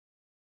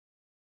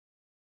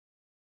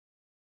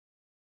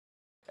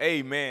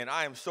Amen.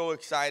 I am so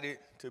excited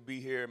to be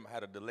here. I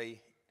had a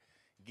delay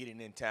getting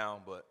in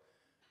town, but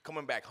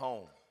coming back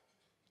home,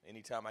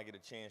 anytime I get a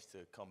chance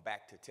to come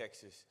back to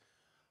Texas,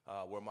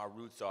 where my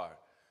roots are.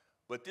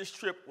 But this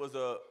trip was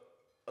a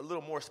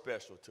little more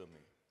special to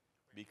me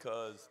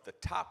because the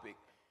topic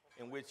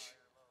in which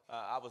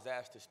I was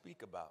asked to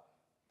speak about.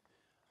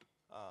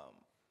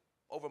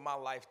 Over my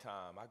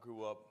lifetime, I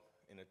grew up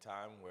in a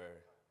time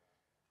where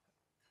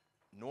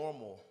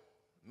normal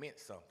meant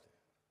something.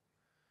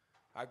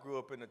 I grew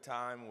up in a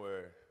time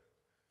where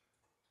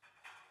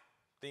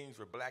things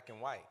were black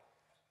and white.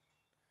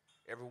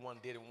 Everyone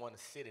didn't want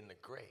to sit in the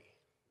gray.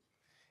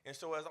 And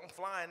so as I'm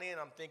flying in,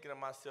 I'm thinking to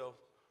myself,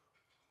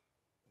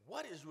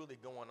 what is really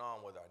going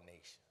on with our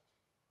nation?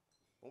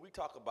 When we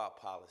talk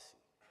about policy,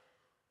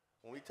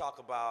 when we talk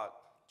about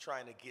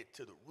trying to get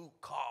to the root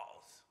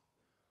cause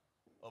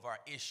of our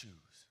issues,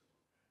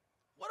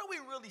 what are we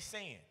really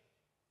saying?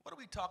 What are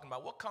we talking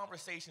about? What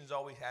conversations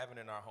are we having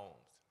in our homes?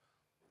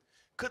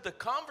 Could the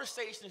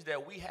conversations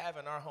that we have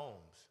in our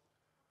homes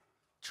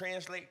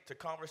translate to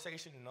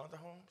conversation in other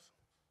homes?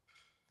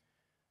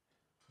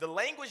 The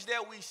language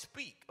that we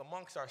speak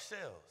amongst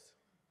ourselves,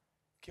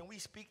 can we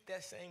speak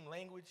that same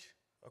language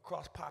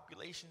across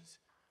populations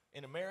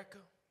in America?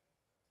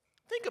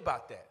 Think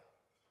about that.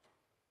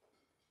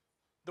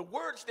 The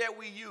words that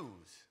we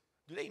use,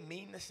 do they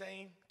mean the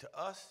same to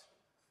us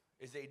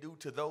as they do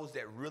to those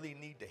that really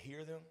need to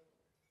hear them?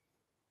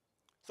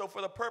 So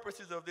for the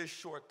purposes of this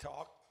short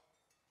talk,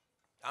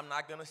 I'm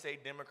not going to say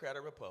Democrat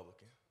or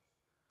Republican.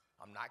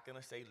 I'm not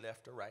going to say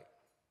left or right.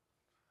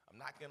 I'm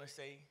not going to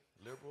say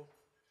liberal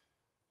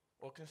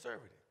or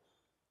conservative.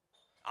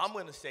 I'm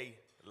going to say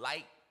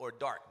light or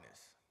darkness.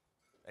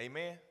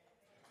 Amen?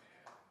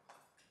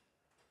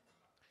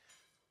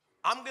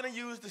 I'm going to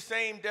use the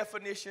same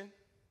definition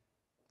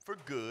for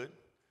good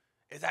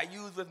as I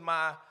use with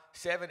my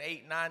 7,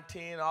 8, 9,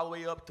 10, all the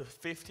way up to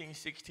 15,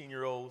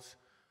 16-year-olds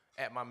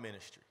at my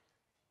ministry.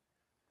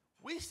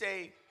 We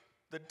say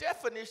the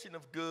definition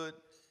of good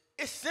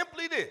is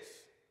simply this: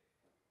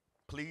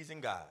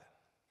 pleasing God.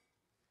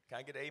 Can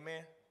I get an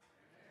amen?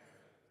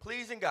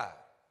 Pleasing God.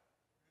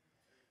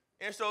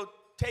 And so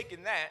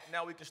taking that,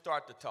 now we can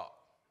start to talk.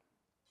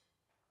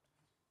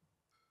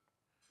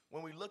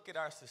 When we look at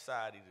our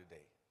society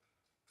today,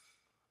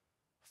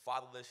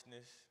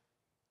 fatherlessness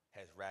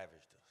has ravaged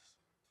us.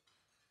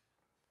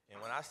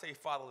 And when I say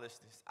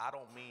fatherlessness, I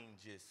don't mean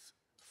just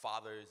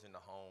fathers in the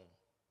home.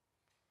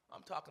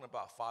 I'm talking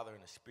about father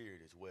in the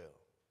spirit as well.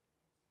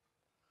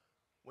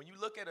 When you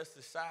look at a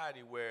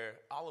society where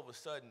all of a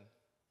sudden,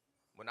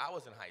 when I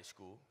was in high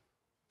school,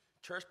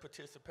 church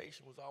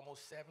participation was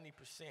almost 70%,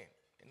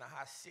 in the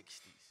high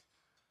 60s.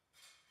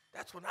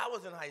 That's when I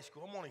was in high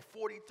school. I'm only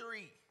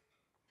 43.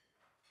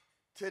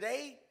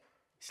 Today,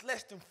 it's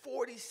less than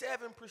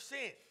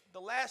 47%.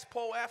 The last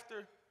poll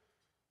after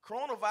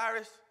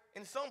coronavirus,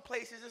 in some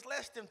places, is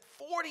less than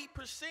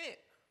 40%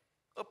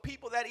 of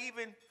people that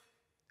even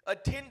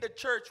attend the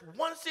church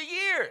once a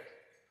year.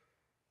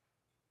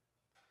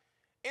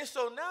 And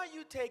so now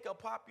you take a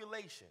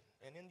population,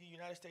 and in the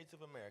United States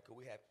of America,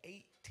 we have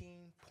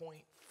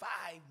 18.5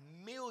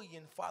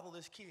 million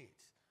fatherless kids.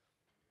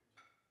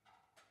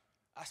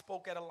 I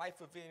spoke at a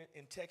life event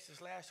in Texas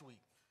last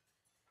week,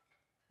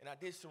 and I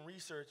did some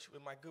research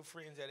with my good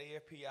friends at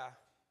AFPI.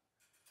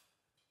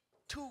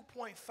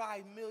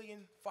 2.5 million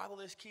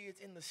fatherless kids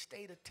in the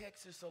state of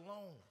Texas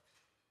alone.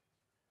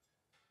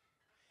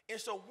 And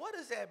so what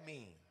does that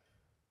mean?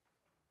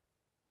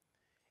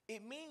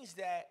 It means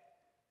that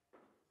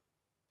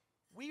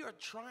we are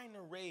trying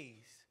to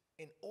raise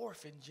an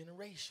orphan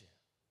generation.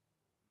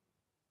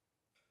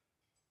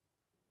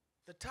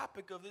 The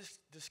topic of this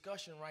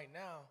discussion right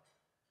now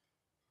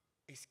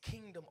is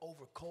kingdom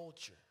over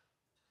culture.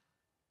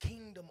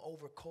 Kingdom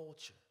over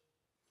culture.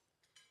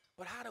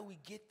 But how do we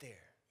get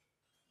there?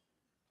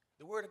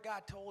 The Word of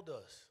God told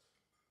us,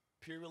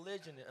 pure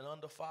religion and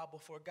undefiled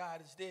before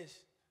God is this: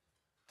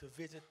 to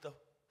visit the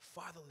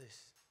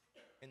fatherless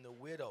and the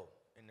widow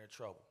in their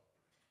trouble.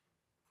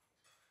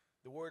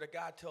 The Word of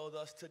God told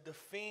us to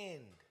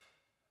defend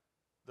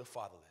the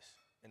fatherless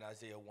in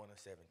Isaiah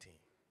 1:17.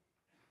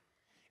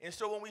 And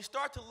so when we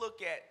start to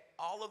look at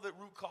all of the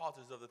root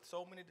causes of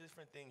so many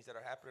different things that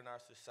are happening in our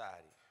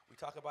society, we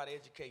talk about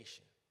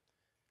education.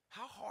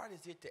 How hard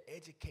is it to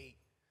educate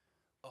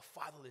a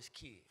fatherless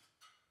kid?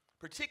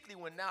 Particularly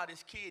when now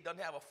this kid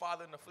doesn't have a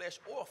father in the flesh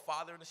or a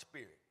father in the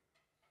spirit.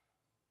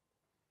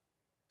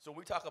 So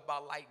we talk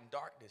about light and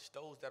darkness.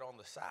 Those that are on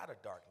the side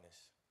of darkness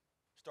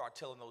start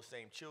telling those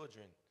same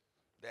children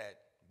that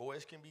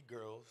boys can be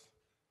girls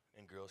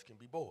and girls can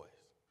be boys.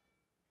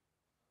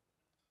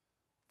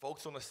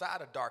 Folks on the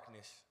side of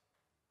darkness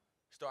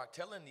start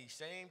telling these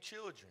same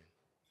children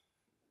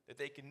that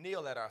they can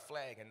kneel at our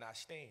flag and not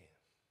stand.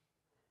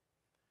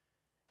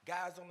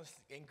 Guys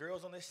and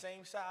girls on the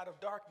same side of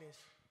darkness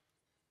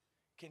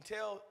can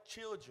tell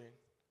children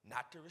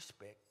not to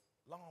respect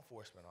law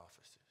enforcement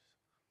officers.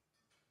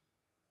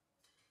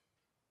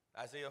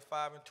 Isaiah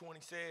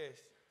 5:20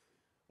 says,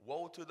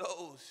 woe to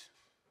those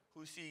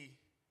who see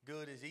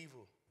good as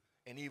evil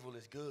and evil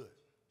is good.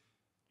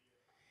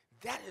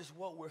 That is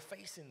what we're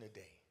facing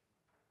today.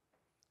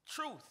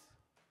 Truth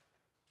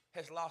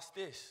has lost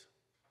this.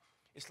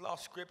 It's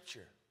lost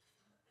scripture.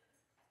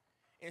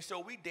 And so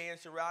we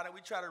dance around and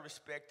we try to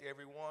respect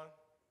everyone.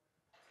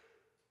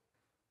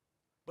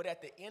 But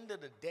at the end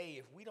of the day,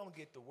 if we don't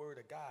get the word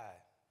of God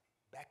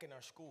back in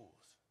our schools,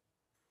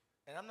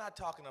 and I'm not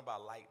talking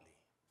about lightly,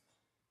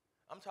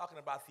 I'm talking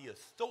about the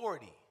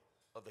authority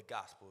of the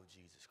gospel of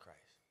Jesus Christ.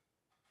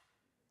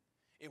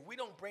 If we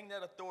don't bring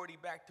that authority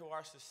back to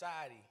our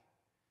society,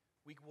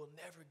 we will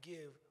never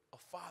give a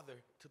father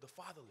to the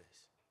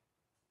fatherless.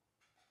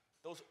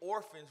 Those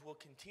orphans will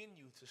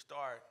continue to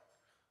start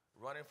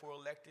running for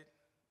elected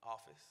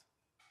office.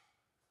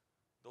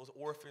 Those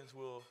orphans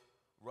will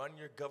run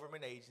your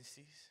government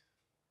agencies.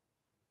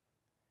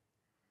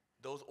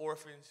 Those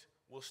orphans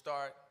will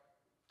start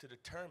to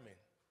determine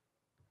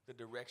the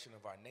direction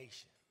of our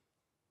nation.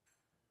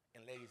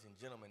 And ladies and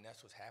gentlemen,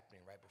 that's what's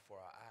happening right before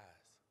our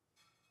eyes.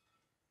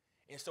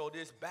 And so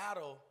this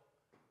battle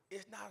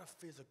is not a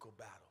physical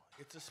battle.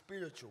 It's a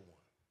spiritual one.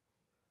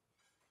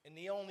 And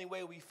the only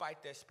way we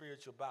fight that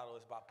spiritual battle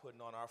is by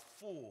putting on our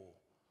full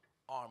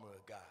armor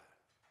of God.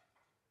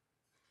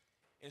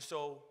 And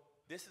so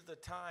this is a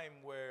time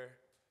where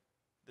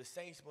the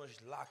saints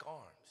must lock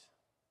arms.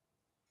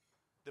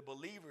 The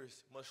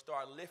believers must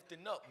start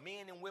lifting up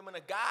men and women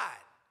of God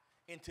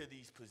into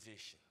these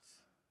positions.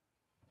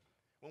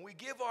 When we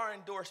give our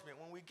endorsement,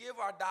 when we give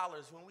our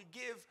dollars, when we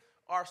give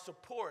our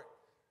support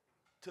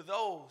to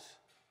those,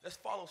 let's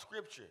follow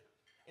scripture.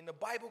 And the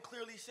Bible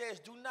clearly says,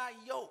 do not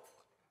yoke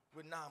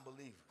with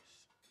non-believers.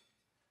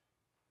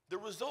 The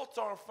results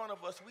are in front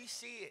of us. We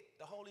see it.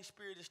 The Holy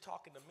Spirit is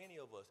talking to many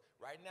of us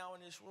right now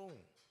in this room.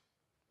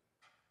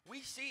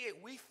 We see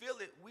it. We feel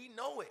it. We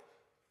know it.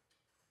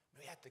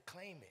 We have to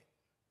claim it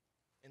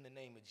in the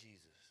name of Jesus.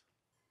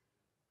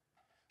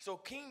 So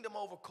kingdom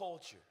over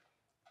culture.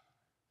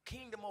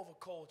 Kingdom over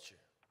culture.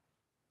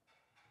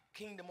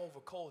 Kingdom over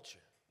culture.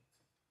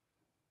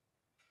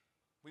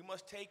 We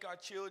must take our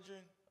children,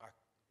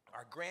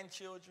 our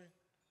grandchildren,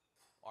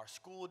 our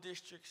school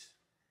districts,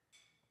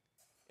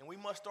 and we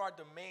must start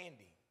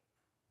demanding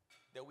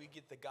that we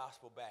get the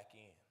gospel back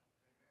in.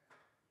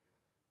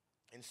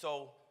 And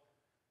so,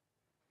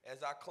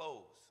 as I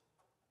close,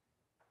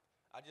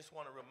 I just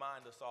want to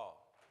remind us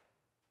all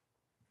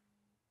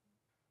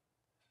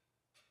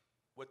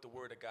what the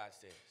Word of God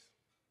says.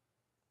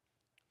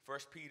 1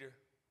 Peter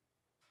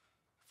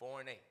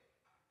 4:8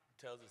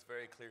 tells us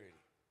very clearly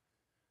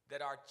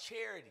that our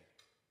charity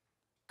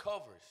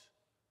covers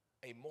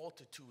a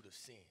multitude of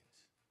sins.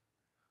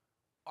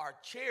 Our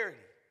charity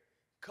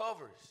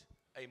covers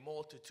a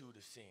multitude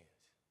of sins.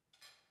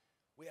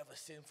 We have a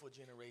sinful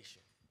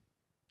generation.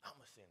 I'm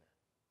a sinner.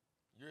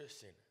 You're a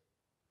sinner.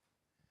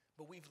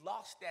 But we've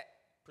lost that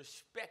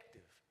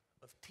perspective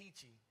of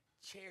teaching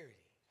charity.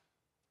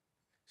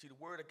 See, the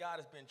Word of God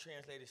has been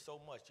translated so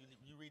much.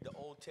 You read the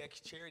old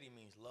text, charity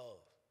means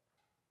love.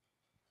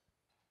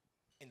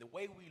 And the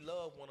way we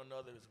love one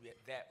another is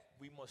that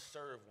we must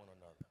serve one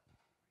another.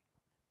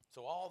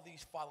 So all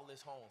these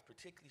fatherless homes,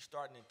 particularly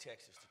starting in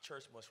Texas, the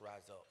church must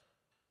rise up.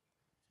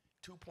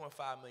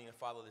 2.5 million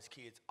fatherless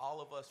kids,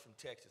 all of us from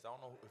Texas. I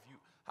don't know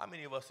how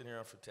many of us in here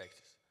are from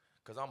Texas?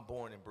 Because I'm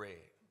born and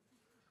bred.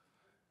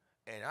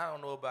 And I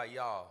don't know about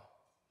y'all,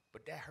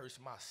 but that hurts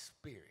my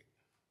spirit.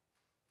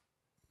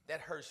 That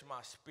hurts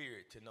my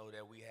spirit to know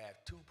that we have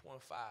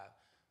 2.5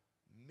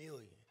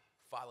 million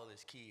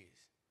fatherless kids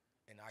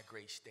in our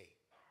great state.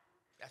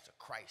 That's a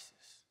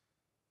crisis.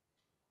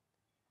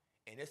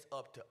 And it's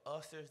up to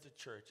us as the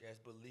church, as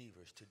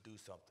believers, to do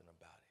something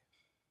about it.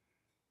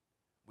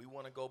 We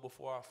want to go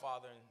before our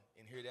Father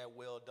and hear that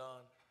well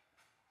done.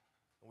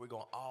 And we're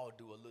going to all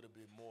do a little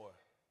bit more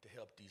to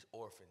help these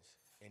orphans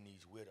and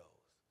these widows.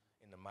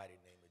 In the mighty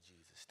name of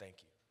Jesus.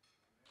 Thank you.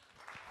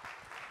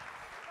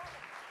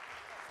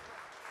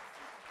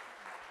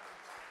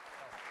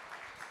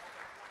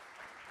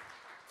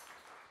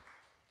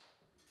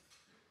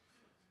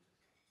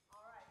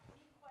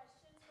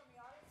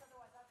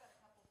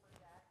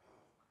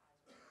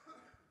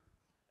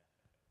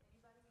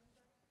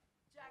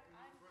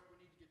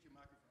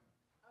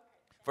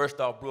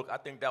 First off, Brooke, I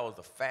think that was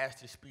the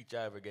fastest speech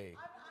I ever gave.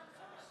 I'm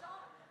so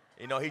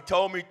shocked. You know, he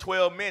told me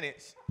 12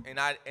 minutes, and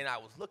I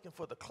was looking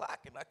for the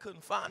clock, and I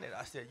couldn't find it.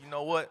 I said, you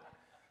know what?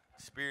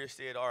 Spirit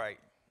said, all right,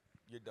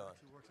 you're done.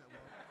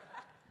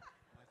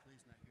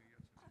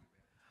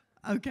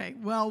 Okay,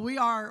 well, we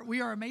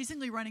are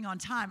amazingly running on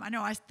time. I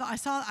know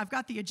I've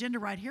got the agenda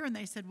right here, and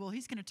they said, well,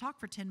 he's going to talk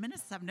for 10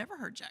 minutes. I've never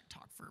heard Jack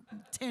talk for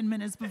 10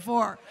 minutes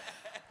before.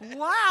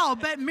 Wow,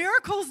 but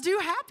miracles do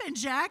happen,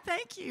 Jack.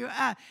 Thank you.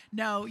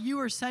 No, you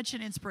are such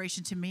an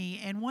inspiration to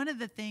me. And one of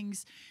the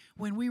things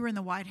when we were in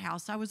the White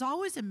House, I was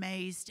always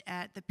amazed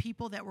at the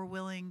people that were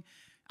willing.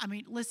 I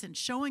mean, listen,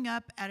 showing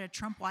up at a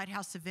Trump White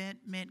House event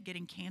meant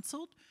getting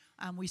canceled.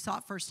 We saw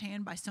it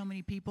firsthand by so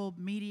many people,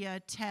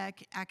 media,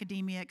 tech,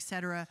 academia, et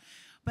cetera.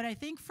 But I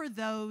think for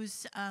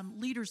those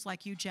leaders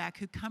like you, Jack,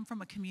 who come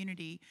from a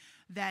community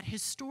that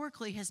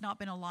historically has not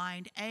been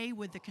aligned, A,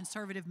 with the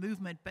conservative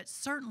movement, but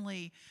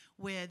certainly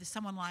with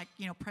someone like,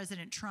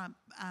 President Trump,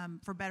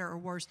 for better or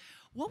worse,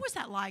 what was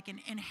that like?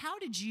 And how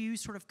did you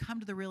sort of come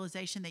to the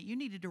realization that you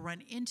needed to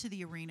run into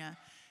the arena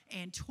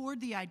and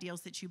toward the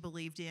ideals that you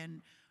believed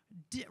in,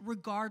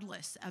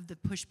 regardless of the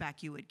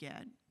pushback you would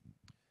get?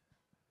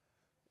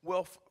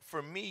 Well,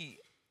 for me,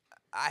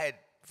 I had,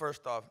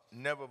 first off,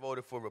 never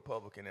voted for a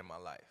Republican in my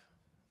life.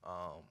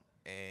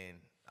 And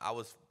I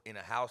was in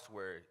a house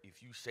where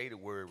if you say the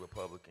word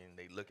Republican,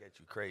 they look at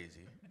you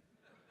crazy,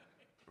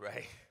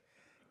 right?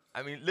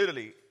 I mean,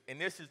 literally,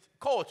 and this is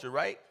culture,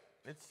 right?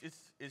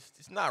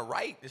 It's not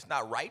right. It's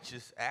not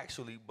righteous,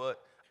 actually, but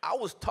I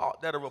was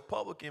taught that a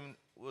Republican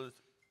was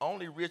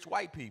only rich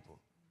white people.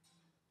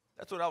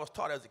 That's what I was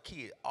taught as a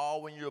kid.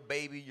 All when you're a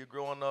baby, you're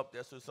growing up,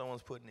 that's what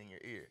someone's putting in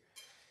your ear.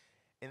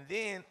 And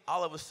then,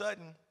 all of a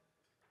sudden,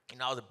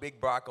 I was a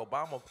big Barack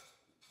Obama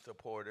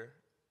supporter.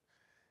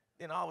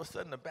 Then all of a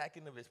sudden, the back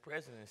end of his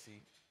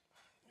presidency,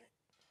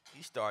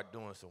 he started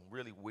doing some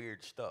really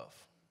weird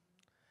stuff.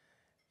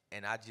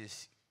 And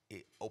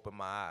it opened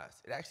my eyes.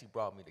 It actually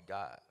brought me to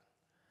God.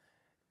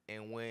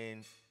 And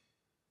when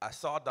I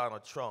saw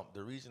Donald Trump,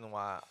 the reason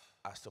why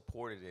I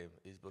supported him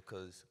is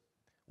because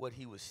what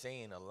he was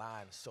saying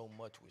aligned so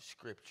much with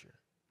Scripture.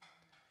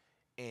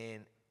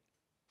 And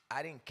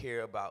I didn't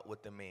care about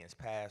what the man's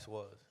past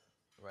was,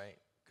 right?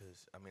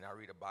 Because, I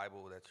read a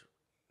Bible that's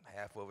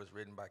half of it's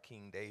written by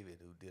King David,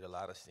 who did a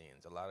lot of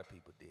sins. A lot of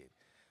people did.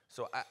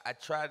 So I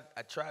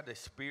tried to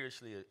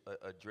spiritually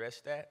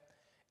address that,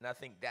 and I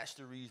think that's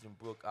the reason,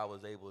 Brooke, I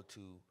was able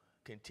to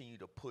continue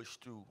to push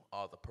through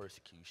all the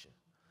persecution.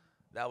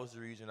 That was the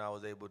reason I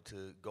was able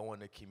to go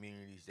into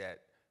communities that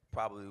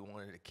probably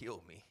wanted to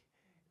kill me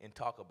and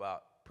talk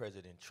about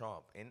President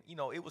Trump. And,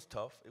 it was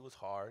tough. It was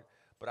hard.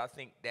 But I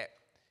think that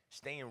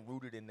staying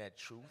rooted in that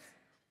truth,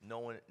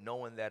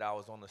 knowing that I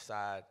was on the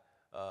side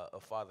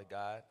of Father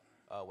God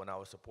when I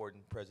was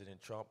supporting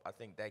President Trump, I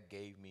think that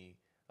gave me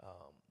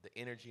the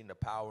energy and the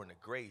power and the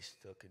grace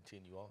to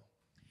continue on.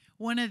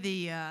 One of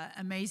the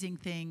amazing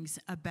things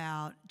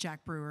about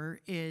Jack Brewer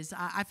is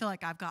I feel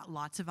like I've got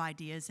lots of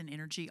ideas and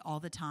energy all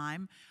the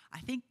time. I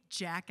think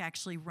Jack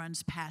actually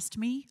runs past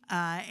me,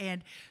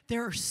 and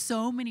there are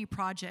so many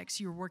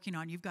projects you're working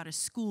on. You've got a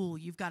school,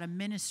 you've got a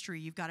ministry,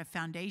 you've got a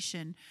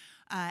foundation.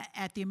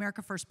 At the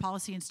America First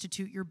Policy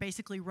Institute, you're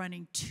basically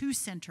running 2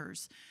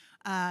 centers.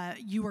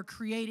 You are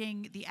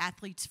creating the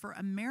Athletes for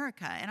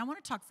America. And I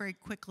want to talk very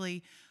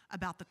quickly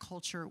about the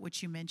culture,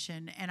 which you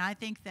mentioned. And I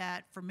think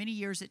that for many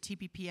years at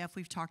TPPF,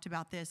 we've talked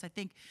about this. I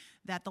think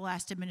that the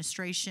last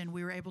administration,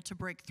 we were able to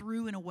break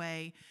through in a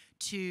way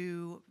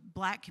to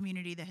Black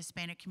community, the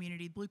Hispanic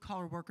community,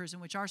 blue-collar workers,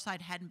 in which our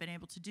side hadn't been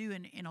able to do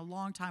in a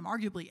long time,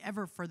 arguably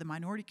ever for the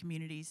minority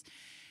communities.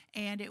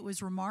 And it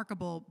was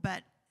remarkable.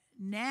 But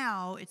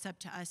now it's up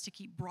to us to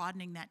keep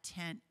broadening that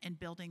tent and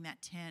building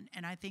that tent.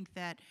 And I think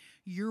that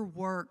your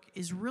work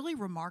is really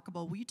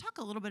remarkable. Will you talk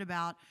a little bit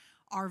about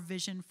our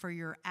vision for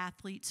your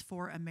Athletes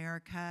for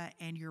America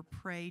and your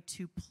Pray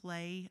to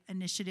Play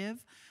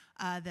initiative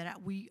that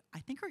I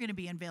think are going to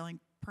be unveiling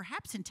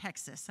perhaps in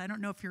Texas. I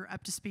don't know if you're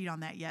up to speed on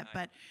that yet,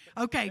 but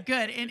okay,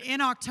 good.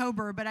 In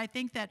October, but I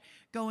think that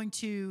going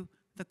to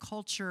the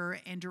culture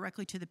and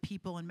directly to the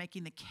people and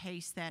making the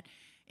case that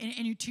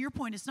and to your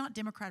point, it's not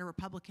Democrat or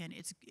Republican.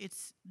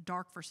 It's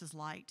dark versus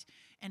light,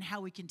 and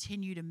how we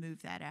continue to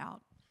move that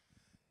out.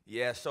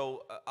 Yeah,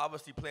 so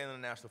obviously playing in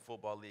the National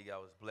Football League, I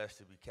was blessed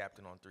to be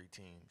captain on 3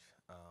 teams,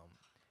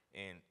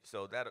 and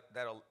so that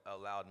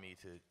allowed me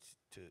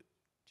to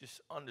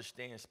just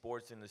understand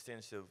sports in the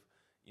sense of,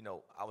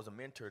 I was a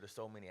mentor to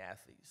so many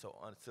athletes.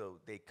 So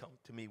they come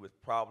to me with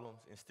problems,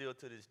 and still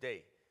to this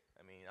day,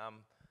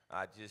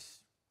 I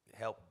just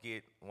helped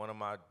get one of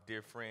my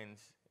dear friends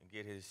and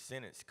get his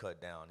sentence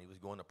cut down. He was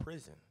going to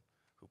prison,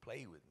 who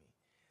played with me.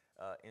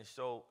 And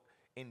so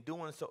in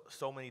doing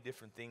so many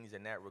different things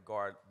in that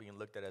regard, being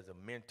looked at as a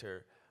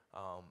mentor,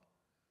 I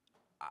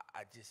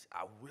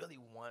really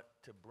want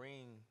to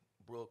bring,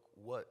 Brooke,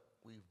 what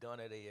we've done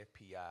at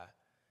AFPI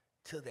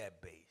to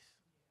that base.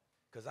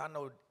 Because I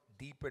know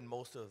deep in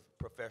most of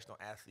professional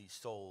athletes'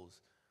 souls,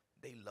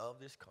 they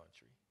love this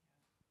country,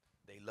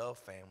 they love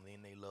family,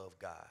 and they love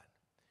God.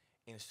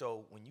 And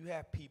so when you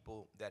have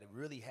people that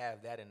really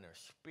have that in their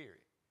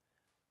spirit,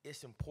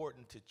 it's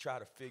important to try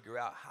to figure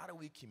out how do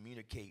we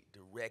communicate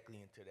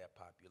directly into that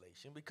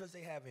population, because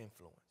they have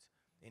influence.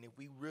 And if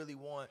we really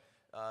want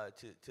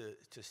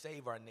to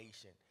save our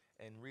nation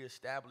and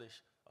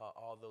reestablish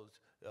all those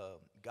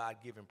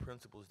God-given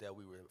principles that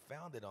we were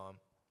founded on,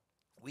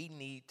 we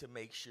need to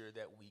make sure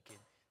that we can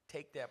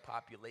take that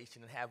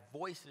population and have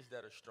voices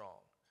that are strong.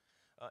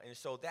 And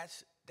so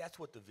that's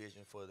what the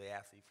vision for the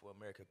Athlete for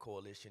America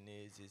Coalition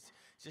is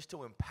just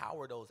to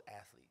empower those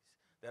athletes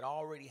that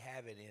already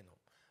have it in them.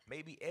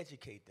 Maybe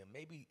educate them.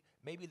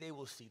 Maybe they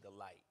will see the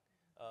light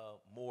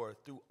more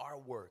through our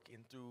work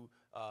and through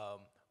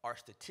our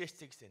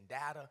statistics and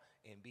data,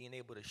 and being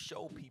able to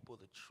show people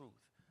the truth.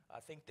 I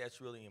think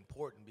that's really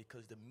important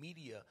because the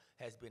media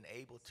has been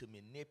able to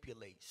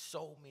manipulate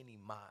so many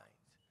minds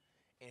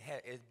and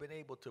has been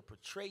able to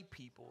portray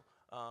people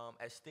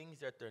as things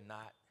that they're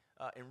not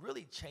and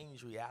really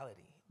change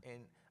reality.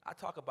 And I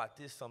talk about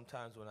this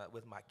sometimes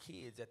with my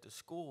kids at the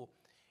school,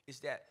 is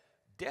that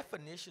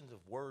definitions of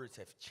words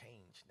have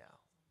changed now.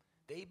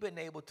 They've been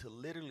able to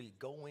literally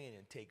go in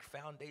and take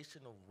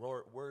foundational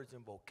words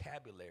and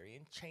vocabulary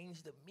and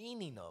change the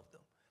meaning of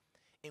them.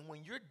 And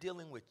when you're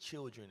dealing with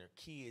children or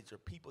kids or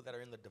people that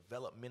are in the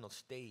developmental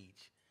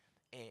stage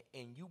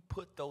and you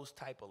put those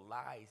type of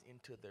lies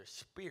into their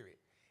spirit,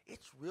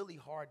 it's really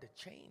hard to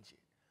change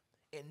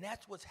it. And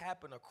that's what's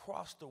happened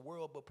across the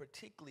world, but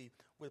particularly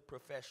with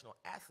professional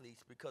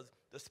athletes because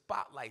the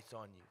spotlight's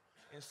on you.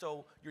 And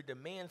so your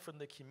demands from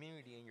the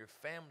community and your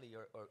family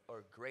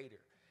are greater.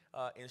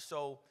 And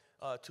so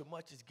too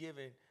much is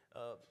given.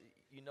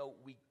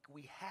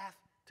 We have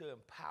to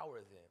empower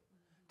them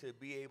to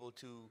be able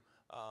to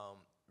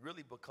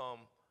really become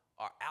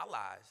our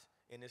allies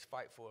in this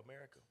fight for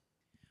America.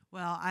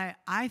 Well,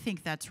 I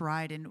think that's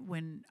right. And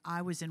when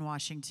I was in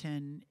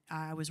Washington,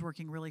 I was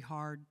working really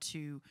hard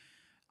to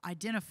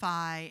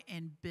identify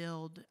and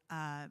build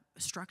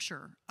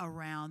structure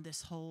around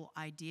this whole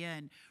idea.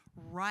 And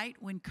right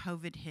when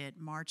COVID hit,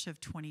 March of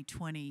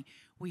 2020,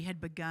 we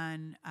had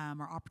begun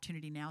our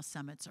Opportunity Now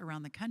summits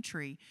around the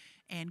country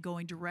and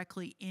going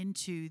directly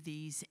into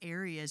these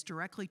areas,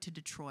 directly to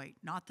Detroit,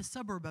 not the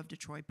suburb of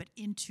Detroit, but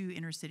into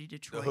inner city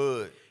Detroit. The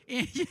hood.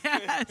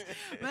 Yes,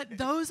 but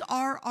those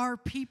are our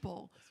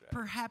people. Right.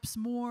 Perhaps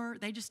more,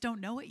 they just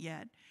don't know it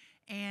yet.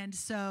 And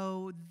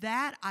so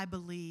that, I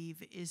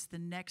believe, is the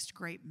next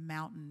great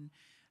mountain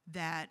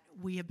that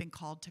we have been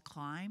called to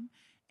climb.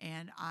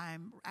 And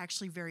I'm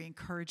actually very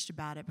encouraged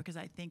about it because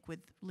I think with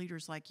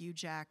leaders like you,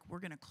 Jack, we're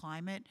going to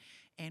climb it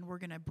and we're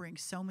going to bring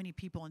so many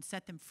people and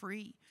set them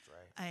free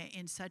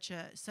in such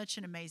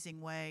an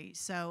amazing way.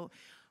 So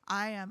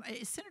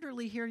is Senator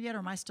Lee here yet or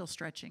am I still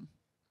stretching?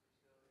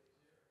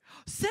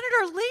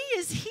 Senator Lee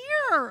is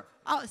here.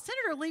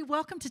 Senator Lee,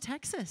 welcome to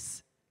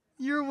Texas.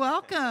 You're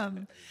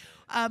welcome.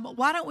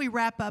 Why don't we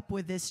wrap up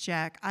with this,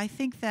 Jack? I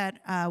think that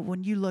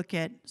when you look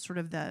at sort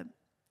of the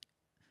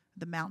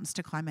mountains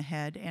to climb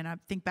ahead, and I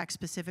think back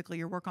specifically,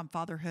 your work on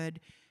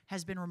fatherhood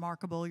has been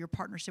remarkable. Your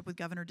partnership with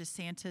Governor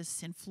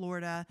DeSantis in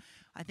Florida,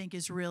 I think,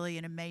 is really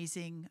an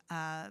amazing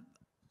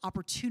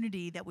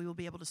opportunity that we will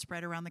be able to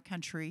spread around the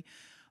country.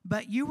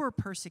 But you were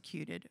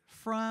persecuted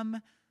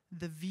from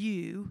The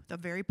View, the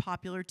very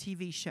popular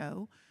TV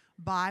show,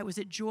 by, was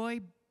it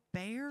Joy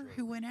Bear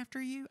who went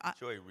after you?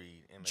 Joy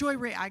Reid. Joy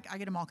Reid, I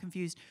get them all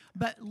confused.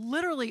 But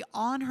literally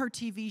on her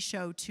TV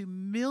show to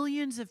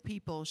millions of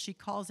people, she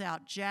calls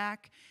out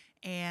Jack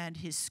and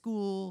his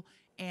school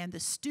and the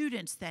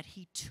students that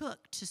he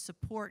took to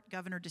support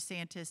Governor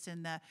DeSantis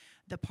and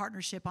the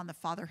partnership on the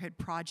Fatherhood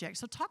Project.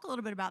 So talk a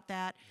little bit about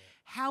that,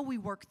 how we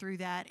work through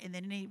that, and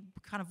then any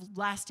kind of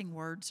lasting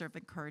words of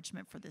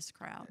encouragement for this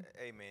crowd.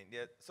 Amen.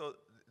 Yeah. So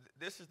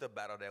this is the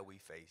battle that we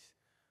face.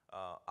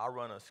 I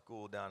run a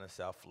school down in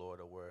South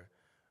Florida where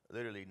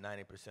literally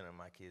 90% of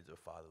my kids are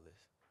fatherless.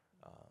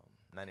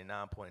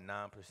 99.9%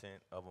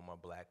 of them are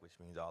black, which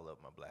means all of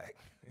them are black.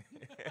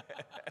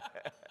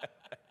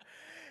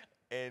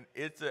 And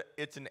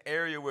it's an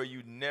area where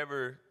you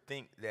never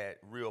think that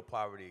real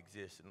poverty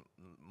exists. And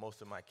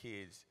most of my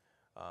kids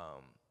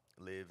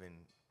live in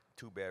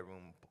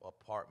 2-bedroom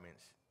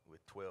apartments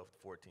with 12 to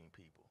 14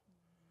 people.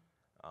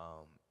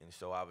 And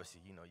so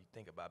obviously, you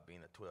think about being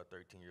a 12,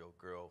 13-year-old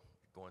girl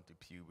going through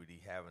puberty,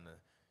 having to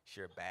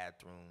share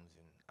bathrooms,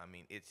 and I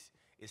mean,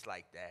 it's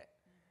like that.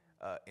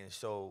 And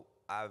so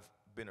I've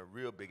been a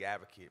real big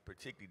advocate,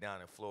 particularly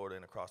down in Florida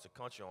and across the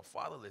country, on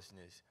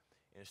fatherlessness.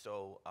 And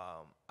so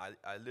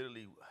I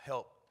literally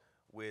helped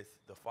with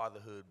the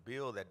fatherhood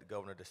bill that the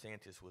Governor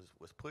DeSantis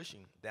was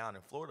pushing down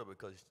in Florida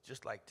because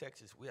just like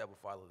Texas, we have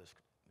a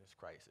fatherlessness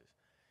crisis.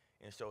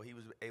 And so he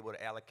was able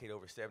to allocate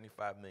over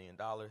 $75 million.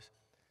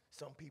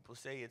 Some people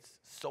say it's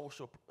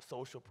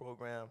social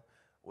program.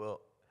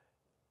 Well,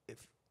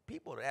 if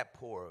people are that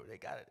poor, you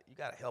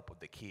gotta help with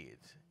the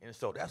kids. And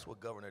so that's what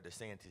Governor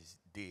DeSantis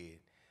did.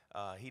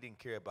 He didn't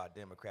care about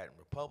Democrat and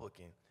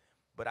Republican,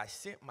 but I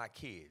sent my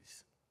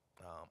kids,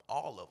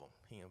 all of them.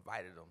 He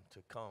invited them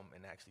to come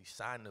and actually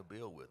sign the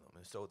bill with them.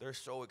 And so they're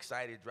so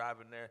excited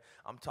driving there.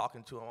 I'm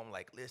talking to them. I'm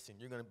like, listen,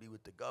 you're gonna be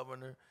with the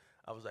governor.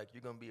 I was like,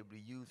 you're gonna be able to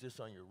use this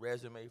on your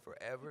resume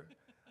forever.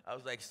 I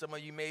was like, some of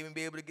you may even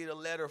be able to get a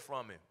letter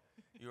from him.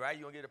 You're right,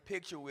 you're gonna get a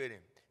picture with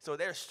him. So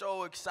they're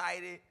so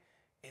excited.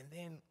 And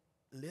then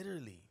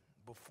literally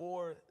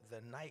before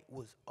the night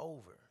was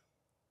over,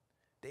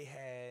 they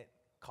had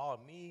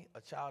called me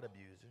a child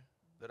abuser,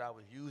 that I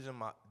was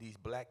using these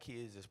black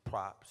kids as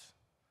props,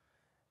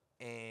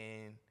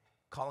 and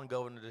calling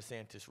Governor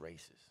DeSantis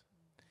racist.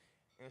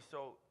 And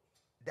so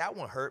that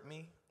one hurt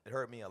me. It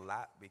hurt me a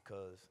lot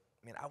because,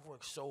 man, I've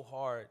worked so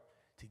hard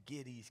to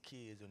give these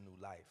kids a new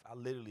life. I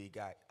literally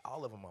got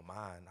all of them are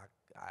mine.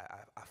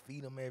 I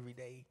feed them every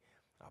day.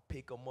 I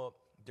pick them up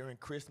during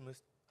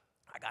Christmas.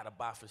 I got to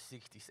buy for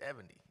 60,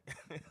 70.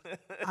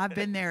 I've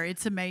been there.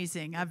 It's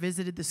amazing. I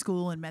visited the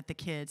school and met the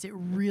kids. It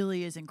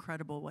really is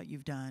incredible what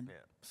you've done. Yeah.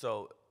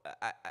 So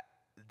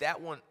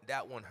that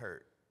one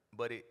hurt,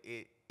 but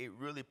it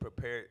really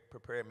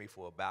prepared me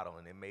for a battle,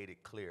 and it made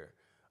it clear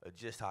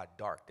just how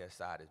dark that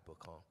side has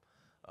become.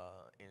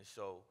 And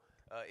so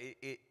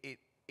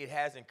it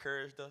has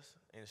encouraged us.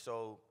 And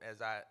so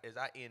as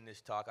I end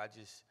this talk,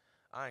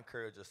 I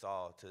encourage us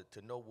all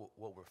to know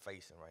what we're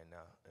facing right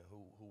now and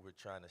who we're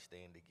trying to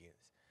stand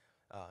against,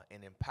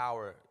 and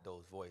empower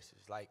those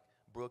voices. Like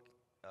Brooke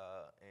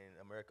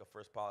and America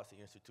First Policy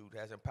Institute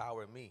has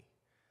empowered me.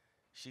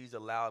 She's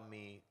allowed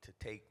me to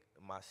take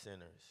my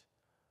sinners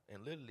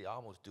and literally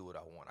almost do what I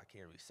want. I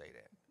can't really say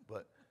that.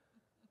 But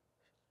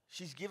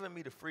she's given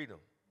me the freedom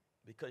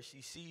because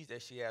she sees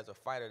that she has a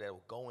fighter that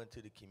will go into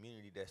the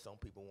community that some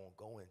people won't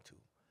go into.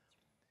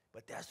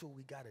 But that's what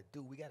we got to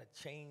do. We got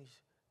to change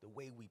the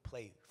way we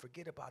play.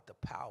 Forget about the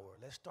power.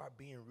 Let's start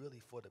being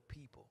really for the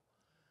people.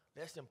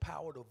 Let's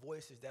empower the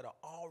voices that are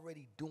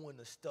already doing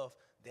the stuff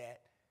that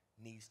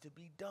needs to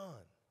be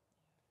done.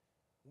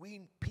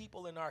 We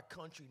people in our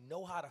country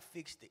know how to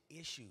fix the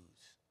issues.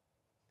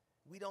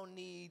 We don't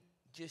need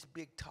just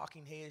big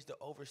talking heads to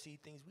oversee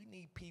things. We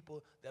need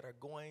people that are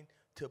going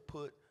to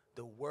put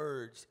the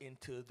words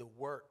into the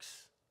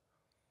works.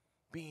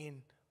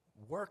 Being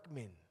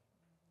workmen.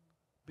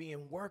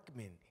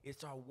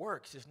 It's our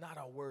works. It's not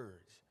our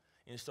words.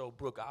 And so,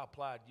 Brooke, I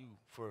applaud you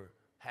for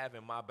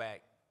having my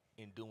back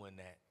in doing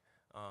that.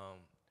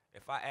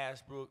 If I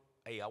ask Brooke,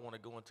 hey, I want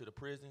to go into the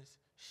prisons,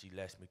 she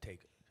lets me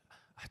take it.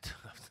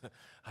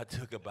 I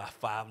took about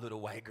 5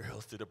 little white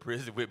girls to the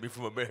prison with me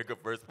from America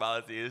First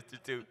Policy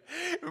Institute.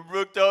 And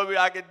Brooke told me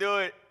I could do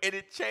it, and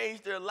it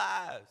changed their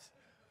lives.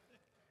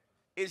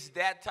 It's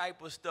that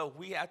type of stuff.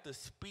 We have to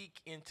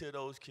speak into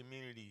those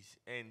communities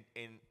and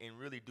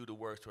really do the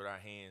works with our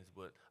hands.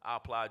 But I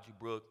applaud you,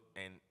 Brooke.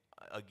 And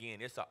again,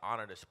 it's an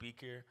honor to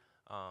speak here,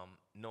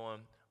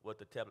 knowing what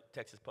the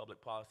Texas Public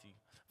Policy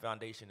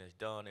Foundation has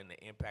done and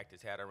the impact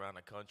it's had around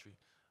the country.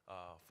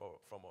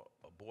 From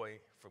a boy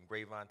from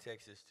Grapevine,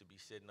 Texas, to be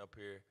sitting up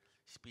here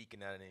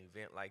speaking at an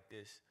event like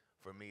this,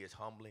 for me, is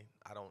humbling.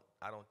 I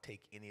don't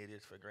take any of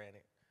this for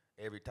granted.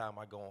 Every time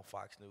I go on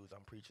Fox News,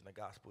 I'm preaching the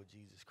gospel of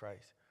Jesus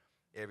Christ.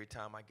 Every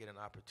time I get an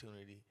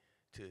opportunity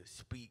to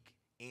speak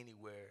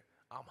anywhere,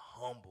 I'm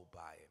humbled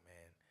by it,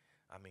 man.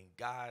 I mean,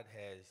 God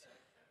has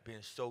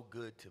been so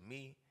good to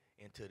me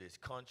and to this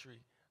country,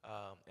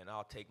 and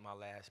I'll take my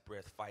last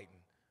breath fighting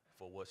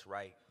for what's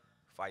right,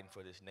 fighting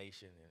for this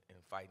nation, and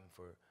fighting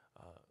for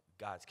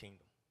God's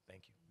kingdom.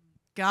 Thank you.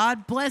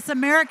 God bless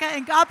America,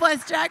 and God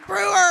bless Jack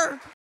Brewer.